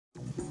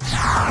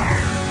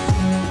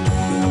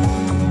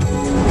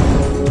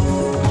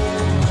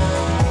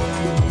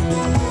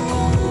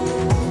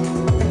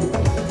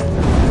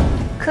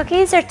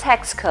Cookies are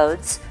text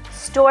codes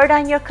stored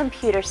on your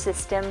computer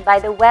system by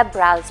the web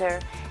browser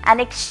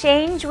and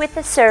exchanged with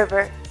the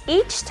server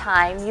each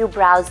time you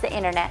browse the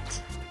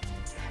internet.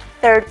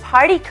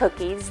 Third-party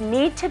cookies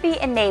need to be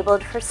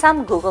enabled for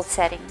some Google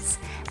settings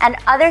and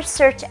other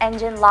search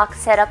engine lock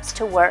setups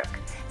to work,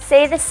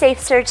 say the Safe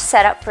Search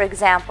setup, for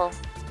example.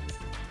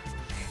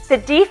 The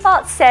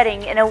default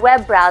setting in a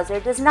web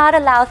browser does not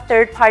allow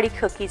third-party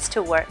cookies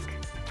to work.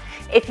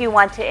 If you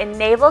want to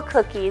enable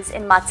cookies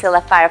in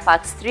Mozilla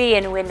Firefox 3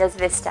 in Windows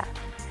Vista,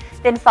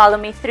 then follow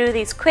me through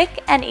these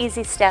quick and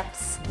easy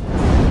steps.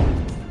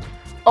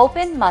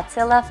 Open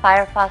Mozilla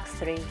Firefox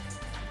 3.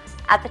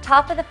 At the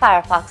top of the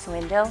Firefox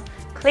window,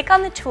 click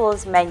on the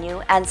Tools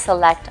menu and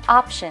select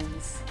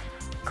Options.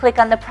 Click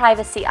on the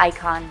Privacy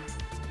icon.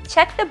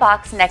 Check the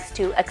box next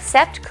to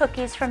Accept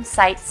Cookies from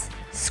Sites.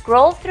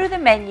 Scroll through the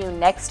menu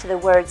next to the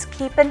words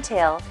Keep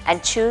Until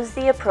and choose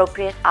the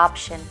appropriate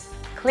option.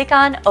 Click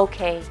on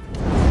OK.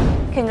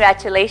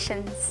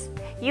 Congratulations!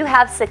 You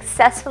have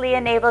successfully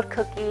enabled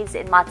cookies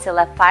in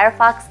Mozilla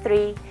Firefox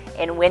 3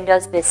 in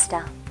Windows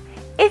Vista.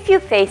 If you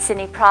face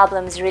any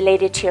problems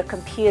related to your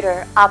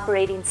computer,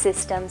 operating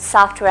system,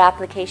 software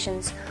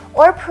applications,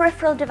 or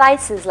peripheral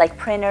devices like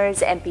printers,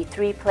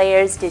 MP3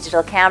 players,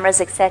 digital cameras,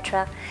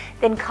 etc.,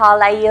 then call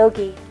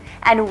iYogi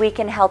and we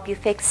can help you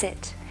fix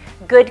it.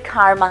 Good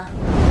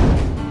karma!